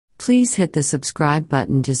Please hit the subscribe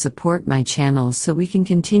button to support my channel so we can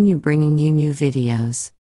continue bringing you new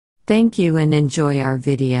videos. Thank you and enjoy our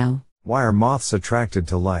video. Why are moths attracted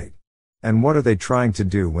to light? And what are they trying to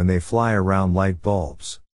do when they fly around light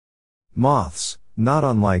bulbs? Moths, not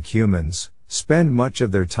unlike humans, spend much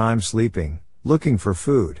of their time sleeping, looking for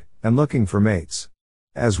food, and looking for mates.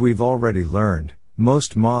 As we've already learned,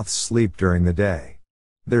 most moths sleep during the day.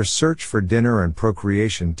 Their search for dinner and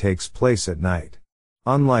procreation takes place at night.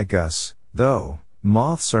 Unlike us, though,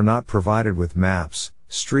 moths are not provided with maps,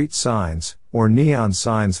 street signs, or neon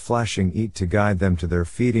signs flashing eat to guide them to their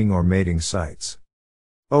feeding or mating sites.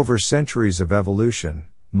 Over centuries of evolution,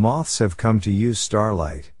 moths have come to use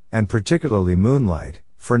starlight, and particularly moonlight,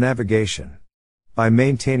 for navigation. By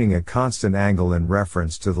maintaining a constant angle in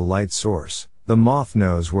reference to the light source, the moth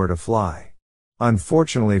knows where to fly.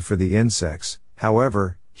 Unfortunately for the insects,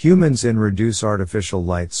 however, humans introduce artificial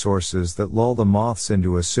light sources that lull the moths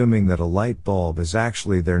into assuming that a light bulb is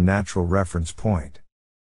actually their natural reference point.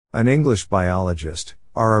 An English biologist,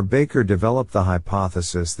 R. Baker, developed the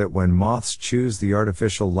hypothesis that when moths choose the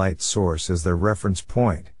artificial light source as their reference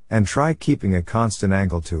point, and try keeping a constant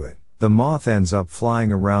angle to it, the moth ends up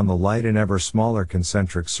flying around the light in ever smaller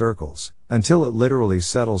concentric circles, until it literally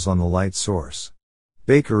settles on the light source.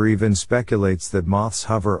 Baker even speculates that moths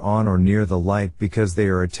hover on or near the light because they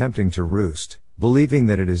are attempting to roost, believing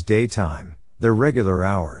that it is daytime, their regular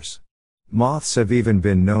hours. Moths have even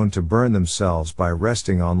been known to burn themselves by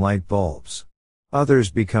resting on light bulbs. Others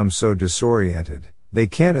become so disoriented, they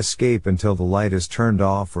can't escape until the light is turned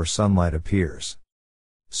off or sunlight appears.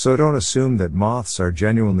 So don't assume that moths are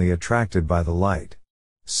genuinely attracted by the light.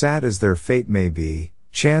 Sad as their fate may be,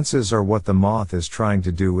 chances are what the moth is trying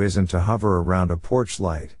to do isn't to hover around a porch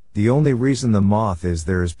light. The only reason the moth is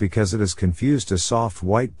there is because it has confused a soft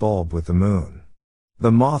white bulb with the moon.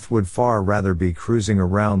 The moth would far rather be cruising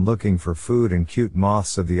around looking for food and cute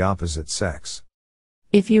moths of the opposite sex.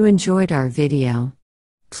 If you enjoyed our video,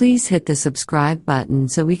 please hit the subscribe button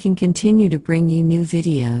so we can continue to bring you new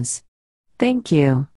videos. Thank you.